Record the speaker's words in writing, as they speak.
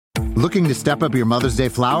Looking to step up your Mother's Day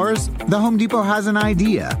flowers? The Home Depot has an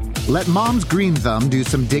idea. Let Mom's Green Thumb do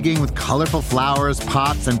some digging with colorful flowers,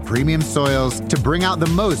 pots, and premium soils to bring out the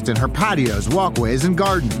most in her patios, walkways, and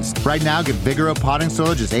gardens. Right now, get Vigoro potting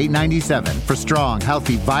soil just $8.97 for strong,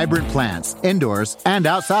 healthy, vibrant plants, indoors and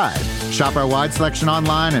outside. Shop our wide selection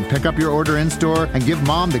online and pick up your order in-store and give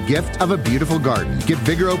Mom the gift of a beautiful garden. Get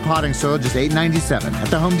Vigoro potting soil just $8.97 at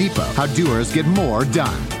the Home Depot. How doers get more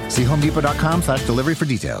done. See homedepot.com/delivery for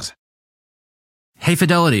details. Hey,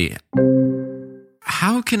 Fidelity.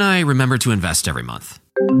 How can I remember to invest every month?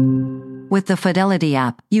 With the Fidelity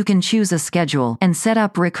app, you can choose a schedule and set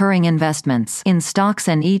up recurring investments in stocks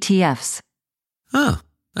and ETFs. Oh,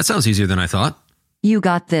 that sounds easier than I thought. You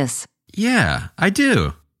got this. Yeah, I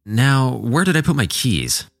do. Now, where did I put my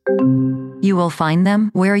keys? You will find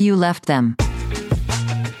them where you left them.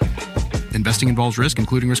 Investing involves risk,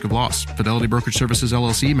 including risk of loss. Fidelity Brokerage Services,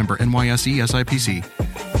 LLC, member NYSE, SIPC.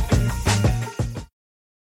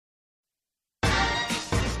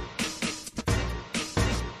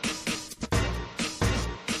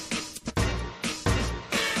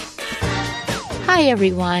 Hi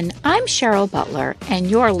everyone, I'm Cheryl Butler, and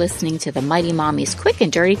you're listening to the Mighty Mommy's Quick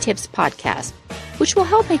and Dirty Tips podcast, which will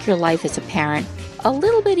help make your life as a parent a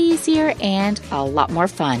little bit easier and a lot more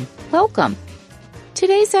fun. Welcome!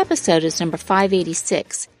 Today's episode is number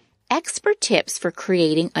 586, Expert Tips for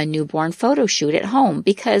Creating a Newborn Photo Shoot at Home,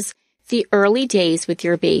 because the early days with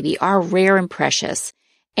your baby are rare and precious,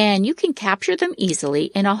 and you can capture them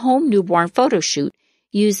easily in a home newborn photo shoot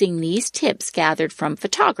using these tips gathered from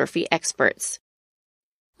photography experts.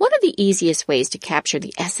 One of the easiest ways to capture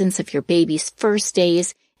the essence of your baby's first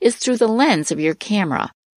days is through the lens of your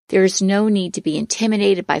camera. There is no need to be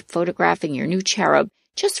intimidated by photographing your new cherub.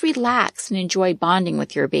 Just relax and enjoy bonding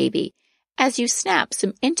with your baby as you snap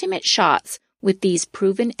some intimate shots with these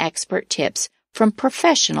proven expert tips from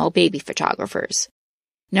professional baby photographers.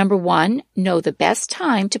 Number 1, know the best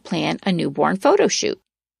time to plan a newborn photo shoot.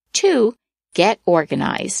 2, get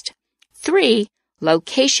organized. 3,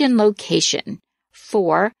 location.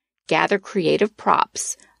 4, gather creative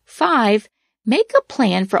props. 5, make a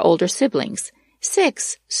plan for older siblings.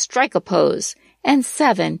 6, strike a pose. And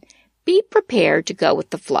 7, be prepared to go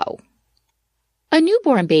with the flow. A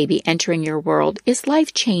newborn baby entering your world is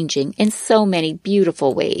life-changing in so many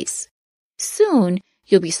beautiful ways. Soon,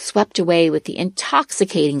 you'll be swept away with the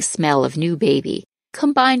intoxicating smell of new baby,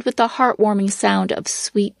 combined with the heartwarming sound of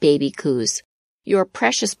sweet baby coos. Your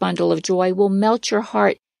precious bundle of joy will melt your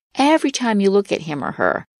heart every time you look at him or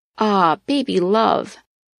her. Ah, baby love.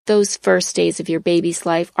 Those first days of your baby's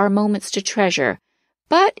life are moments to treasure,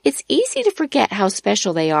 but it's easy to forget how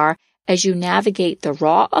special they are as you navigate the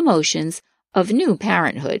raw emotions of new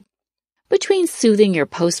parenthood. Between soothing your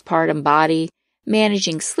postpartum body,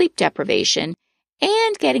 managing sleep deprivation,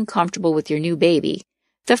 and getting comfortable with your new baby,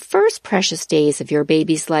 the first precious days of your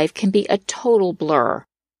baby's life can be a total blur.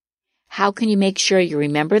 How can you make sure you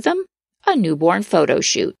remember them? A newborn photo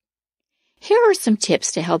shoot. Here are some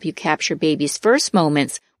tips to help you capture baby's first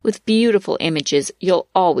moments with beautiful images you'll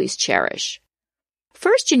always cherish.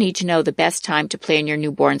 First, you need to know the best time to plan your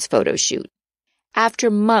newborn's photo shoot. After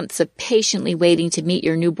months of patiently waiting to meet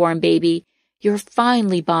your newborn baby, you're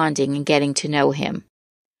finally bonding and getting to know him.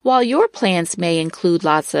 While your plans may include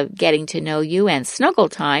lots of getting to know you and snuggle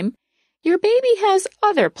time, your baby has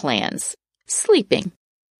other plans. Sleeping.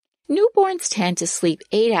 Newborns tend to sleep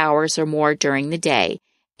 8 hours or more during the day,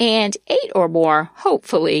 and 8 or more,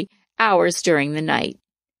 hopefully, hours during the night.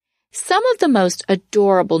 Some of the most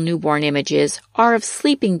adorable newborn images are of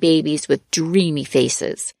sleeping babies with dreamy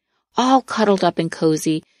faces, all cuddled up and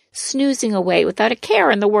cozy, snoozing away without a care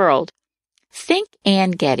in the world. Think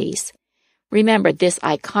Anne Geddes. Remember this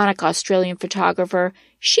iconic Australian photographer?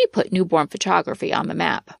 She put newborn photography on the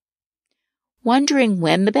map. Wondering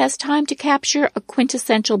when the best time to capture a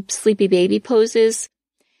quintessential sleepy baby pose is?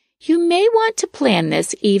 You may want to plan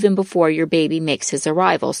this even before your baby makes his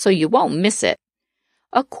arrival so you won't miss it.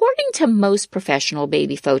 According to most professional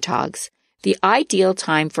baby photogs, the ideal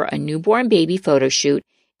time for a newborn baby photo shoot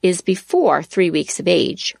is before 3 weeks of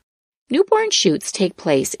age. Newborn shoots take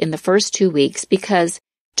place in the first 2 weeks because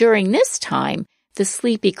during this time, the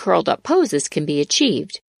sleepy curled up poses can be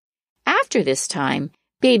achieved. After this time,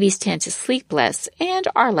 babies tend to sleep less and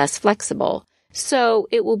are less flexible, so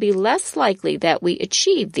it will be less likely that we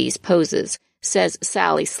achieve these poses, says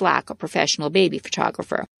Sally Slack, a professional baby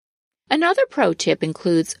photographer. Another pro tip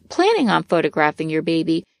includes planning on photographing your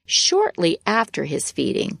baby shortly after his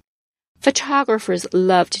feeding. Photographers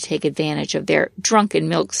love to take advantage of their drunken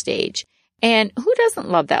milk stage, and who doesn't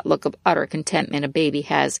love that look of utter contentment a baby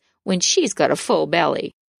has when she's got a full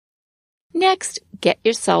belly? Next, get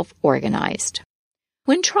yourself organized.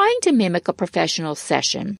 When trying to mimic a professional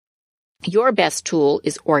session, your best tool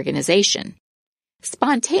is organization.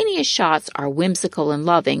 Spontaneous shots are whimsical and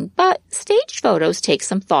loving, but staged photos take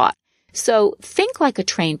some thought, so think like a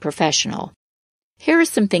trained professional. Here are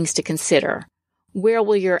some things to consider. Where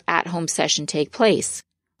will your at-home session take place?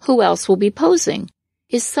 Who else will be posing?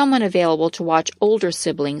 Is someone available to watch older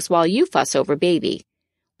siblings while you fuss over baby?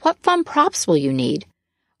 What fun props will you need?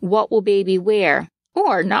 What will baby wear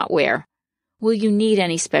or not wear? Will you need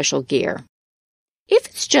any special gear? If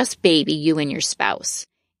it's just baby, you and your spouse,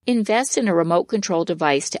 invest in a remote control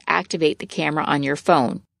device to activate the camera on your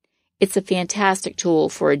phone. It's a fantastic tool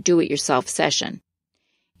for a do-it-yourself session.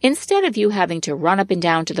 Instead of you having to run up and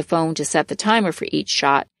down to the phone to set the timer for each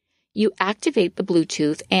shot, you activate the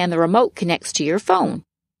Bluetooth and the remote connects to your phone.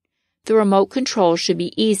 The remote control should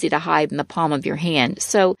be easy to hide in the palm of your hand,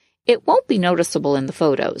 so it won't be noticeable in the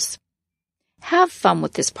photos. Have fun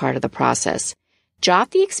with this part of the process.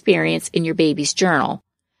 Jot the experience in your baby's journal.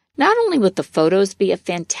 Not only will the photos be a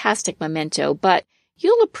fantastic memento, but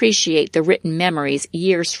you'll appreciate the written memories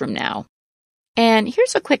years from now. And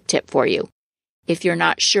here's a quick tip for you. If you're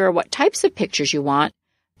not sure what types of pictures you want,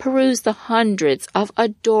 peruse the hundreds of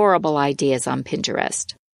adorable ideas on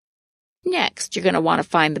Pinterest. Next, you're going to want to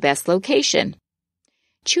find the best location.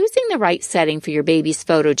 Choosing the right setting for your baby's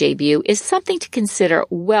photo debut is something to consider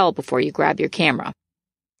well before you grab your camera.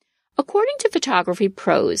 According to photography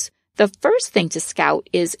pros, the first thing to scout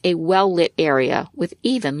is a well-lit area with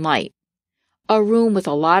even light. A room with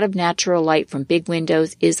a lot of natural light from big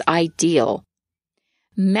windows is ideal.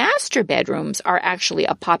 Master bedrooms are actually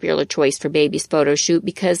a popular choice for baby's photo shoot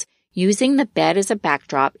because using the bed as a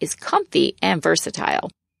backdrop is comfy and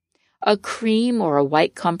versatile. A cream or a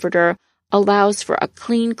white comforter allows for a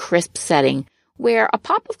clean, crisp setting where a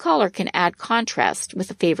pop of color can add contrast with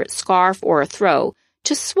a favorite scarf or a throw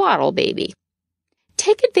to swaddle baby.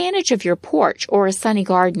 Take advantage of your porch or a sunny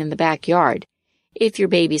garden in the backyard. If your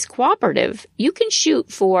baby's cooperative, you can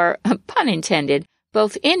shoot for, pun intended,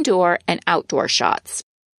 both indoor and outdoor shots.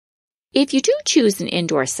 If you do choose an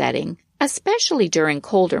indoor setting, especially during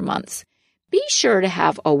colder months, be sure to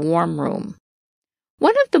have a warm room.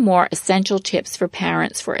 One of the more essential tips for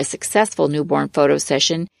parents for a successful newborn photo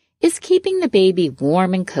session is keeping the baby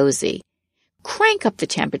warm and cozy. Crank up the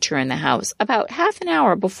temperature in the house about half an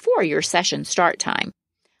hour before your session start time,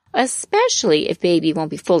 especially if baby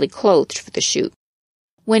won't be fully clothed for the shoot.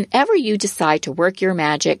 Whenever you decide to work your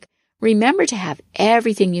magic, remember to have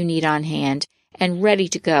everything you need on hand and ready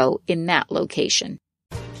to go in that location.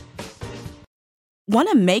 Want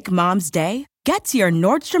to make Mom's day? Get to your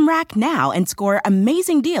Nordstrom Rack now and score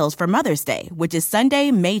amazing deals for Mother's Day, which is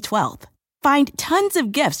Sunday, May 12th. Find tons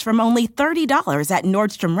of gifts from only $30 at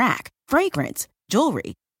Nordstrom Rack. Fragrance,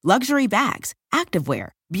 jewelry, luxury bags, activewear,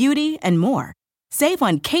 beauty, and more. Save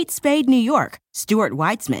on Kate Spade New York, Stuart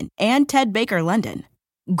Weitzman, and Ted Baker London.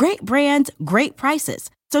 Great brands, great prices.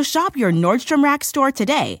 So shop your Nordstrom Rack store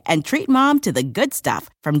today and treat Mom to the good stuff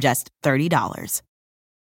from just $30.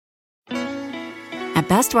 At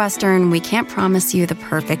Best Western, we can't promise you the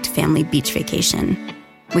perfect family beach vacation.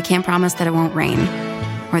 We can't promise that it won't rain,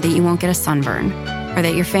 or that you won't get a sunburn, or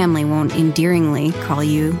that your family won't endearingly call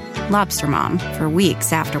you Lobster Mom for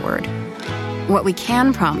weeks afterward. What we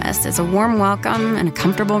can promise is a warm welcome and a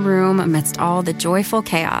comfortable room amidst all the joyful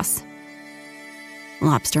chaos.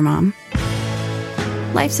 Lobster Mom.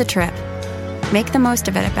 Life's a trip. Make the most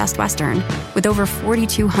of it at Best Western, with over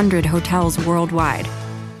 4,200 hotels worldwide.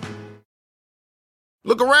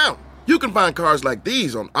 Look around. You can find cars like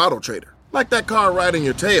these on AutoTrader, like that car riding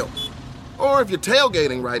your tail. Or if you're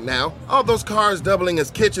tailgating right now, all those cars doubling as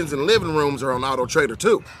kitchens and living rooms are on AutoTrader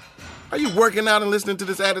too. Are you working out and listening to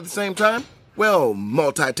this ad at the same time? Well,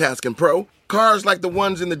 multitasking pro, cars like the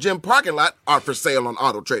ones in the gym parking lot are for sale on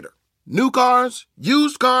AutoTrader. New cars,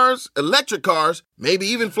 used cars, electric cars, maybe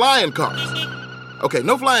even flying cars. Okay,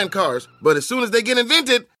 no flying cars, but as soon as they get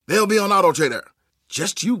invented, they'll be on AutoTrader.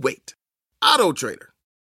 Just you wait. AutoTrader.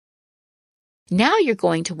 Now you're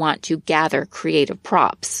going to want to gather creative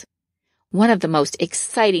props. One of the most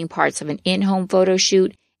exciting parts of an in-home photo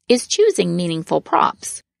shoot is choosing meaningful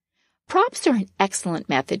props. Props are an excellent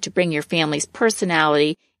method to bring your family's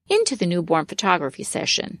personality into the newborn photography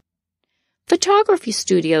session. Photography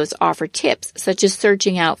studios offer tips such as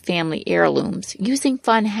searching out family heirlooms, using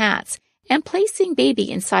fun hats, and placing baby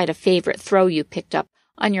inside a favorite throw you picked up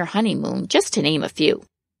on your honeymoon, just to name a few.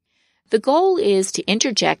 The goal is to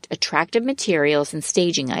interject attractive materials and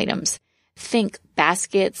staging items. Think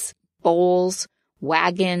baskets, bowls,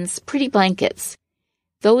 wagons, pretty blankets.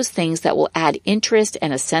 Those things that will add interest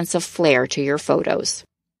and a sense of flair to your photos.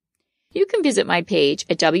 You can visit my page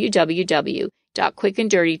at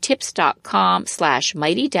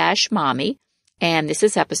www.quickanddirtytips.com/mighty-mommy, and this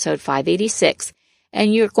is episode 586,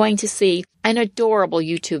 and you're going to see an adorable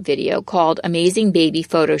YouTube video called Amazing Baby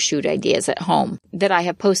Photo Shoot Ideas at Home that I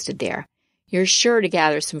have posted there. You're sure to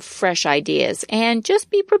gather some fresh ideas, and just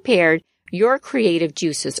be prepared, your creative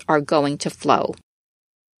juices are going to flow.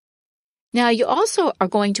 Now, you also are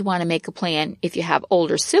going to want to make a plan if you have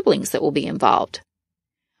older siblings that will be involved.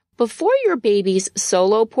 Before your baby's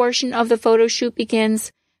solo portion of the photo shoot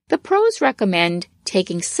begins, the pros recommend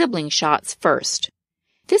taking sibling shots first.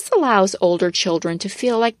 This allows older children to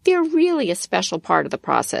feel like they're really a special part of the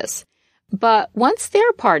process. But once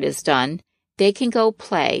their part is done, they can go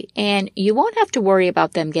play, and you won't have to worry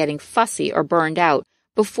about them getting fussy or burned out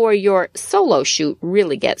before your solo shoot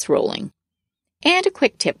really gets rolling. And a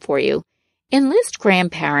quick tip for you. Enlist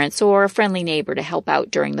grandparents or a friendly neighbor to help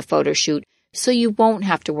out during the photo shoot so you won't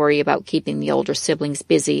have to worry about keeping the older siblings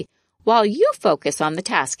busy while you focus on the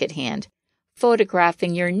task at hand,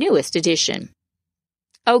 photographing your newest addition.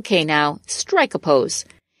 Okay, now, strike a pose.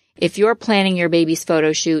 If you're planning your baby's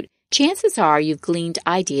photo shoot, chances are you've gleaned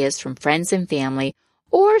ideas from friends and family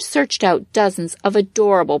or searched out dozens of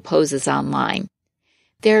adorable poses online.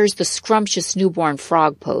 There's the scrumptious newborn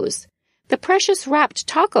frog pose, the precious wrapped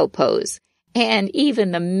taco pose, and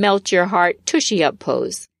even the melt-your-heart tushy-up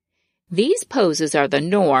pose. These poses are the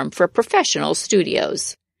norm for professional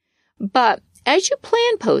studios. But as you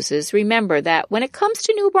plan poses, remember that when it comes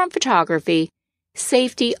to newborn photography,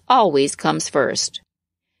 safety always comes first.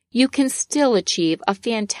 You can still achieve a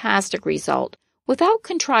fantastic result without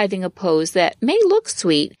contriving a pose that may look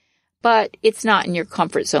sweet, but it's not in your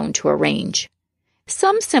comfort zone to arrange.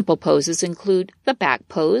 Some simple poses include the back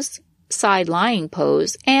pose, side lying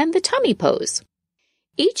pose, and the tummy pose.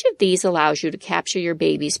 Each of these allows you to capture your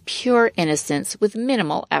baby's pure innocence with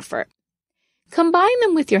minimal effort. Combine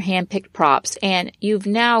them with your hand-picked props, and you've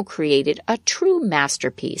now created a true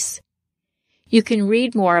masterpiece. You can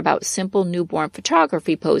read more about simple newborn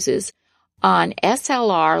photography poses on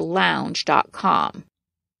slrlounge.com.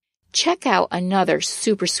 Check out another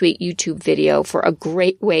super sweet YouTube video for a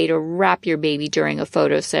great way to wrap your baby during a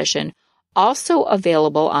photo session, also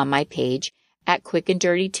available on my page at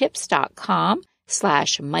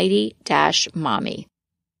quickanddirtytips.com/mighty-mommy.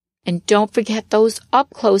 And don't forget those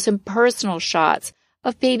up-close and personal shots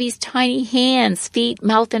of baby's tiny hands, feet,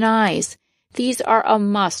 mouth, and eyes. These are a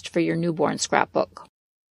must for your newborn scrapbook.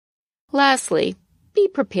 Lastly, be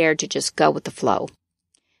prepared to just go with the flow.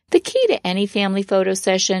 The key to any family photo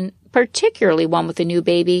session, particularly one with a new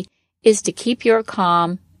baby, is to keep your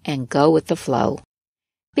calm and go with the flow.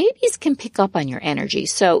 Babies can pick up on your energy,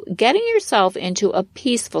 so getting yourself into a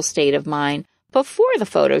peaceful state of mind before the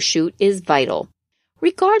photo shoot is vital.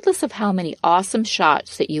 Regardless of how many awesome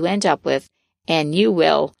shots that you end up with, and you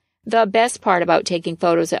will, the best part about taking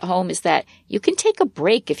photos at home is that you can take a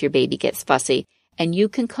break if your baby gets fussy, and you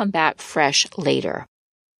can come back fresh later.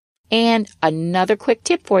 And another quick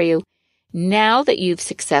tip for you. Now that you've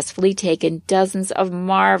successfully taken dozens of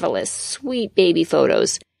marvelous, sweet baby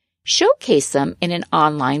photos, showcase them in an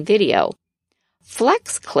online video.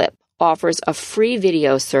 FlexClip offers a free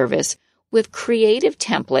video service with creative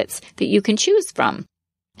templates that you can choose from.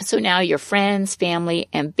 So now your friends, family,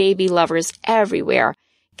 and baby lovers everywhere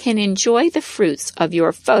can enjoy the fruits of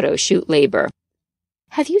your photo shoot labor.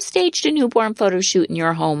 Have you staged a newborn photo shoot in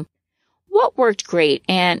your home? What worked great,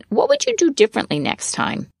 and what would you do differently next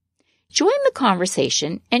time? Join the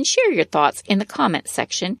conversation and share your thoughts in the comments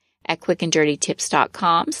section at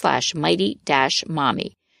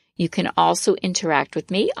quickanddirtytips.com/mighty-mommy. You can also interact with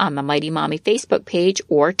me on the Mighty Mommy Facebook page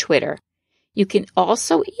or Twitter. You can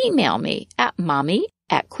also email me at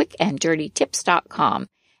mommy@quickanddirtytips.com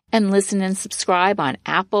and listen and subscribe on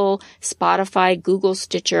Apple, Spotify, Google,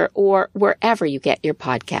 Stitcher, or wherever you get your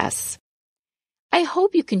podcasts. I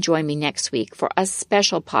hope you can join me next week for a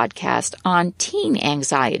special podcast on teen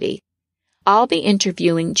anxiety. I'll be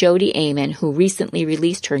interviewing Jody Amen, who recently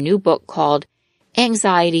released her new book called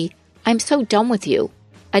Anxiety, I'm So Done With You,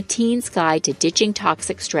 A Teen's Guide to Ditching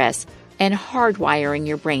Toxic Stress and Hardwiring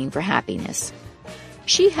Your Brain for Happiness.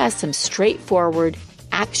 She has some straightforward,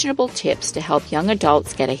 actionable tips to help young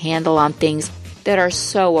adults get a handle on things that are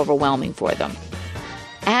so overwhelming for them.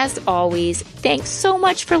 As always, thanks so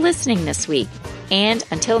much for listening this week. And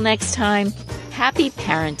until next time, happy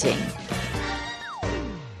parenting.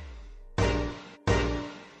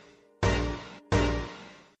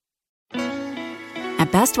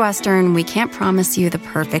 At Best Western, we can't promise you the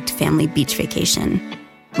perfect family beach vacation.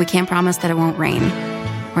 We can't promise that it won't rain,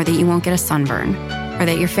 or that you won't get a sunburn, or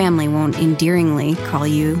that your family won't endearingly call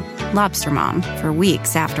you Lobster Mom for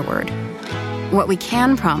weeks afterward. What we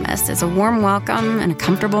can promise is a warm welcome and a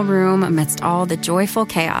comfortable room amidst all the joyful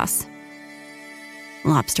chaos.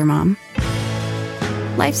 Lobster Mom.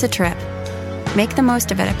 Life's a trip. Make the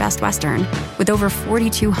most of it at Best Western, with over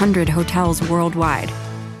 4,200 hotels worldwide.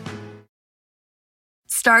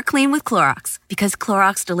 Start clean with Clorox, because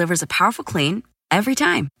Clorox delivers a powerful clean every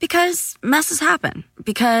time. Because messes happen.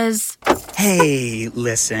 Because... Hey,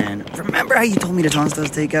 listen. Remember how you told me to toss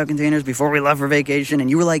those takeout containers before we left for vacation? And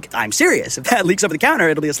you were like, I'm serious. If that leaks over the counter,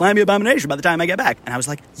 it'll be a slimy abomination by the time I get back. And I was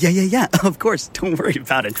like, yeah, of course. Don't worry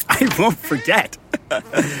about it. I won't forget.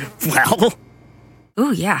 Well...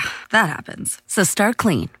 Ooh, yeah, that happens. So start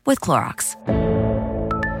clean with Clorox.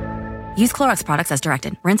 Use Clorox products as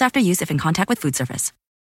directed. Rinse after use if in contact with food surface.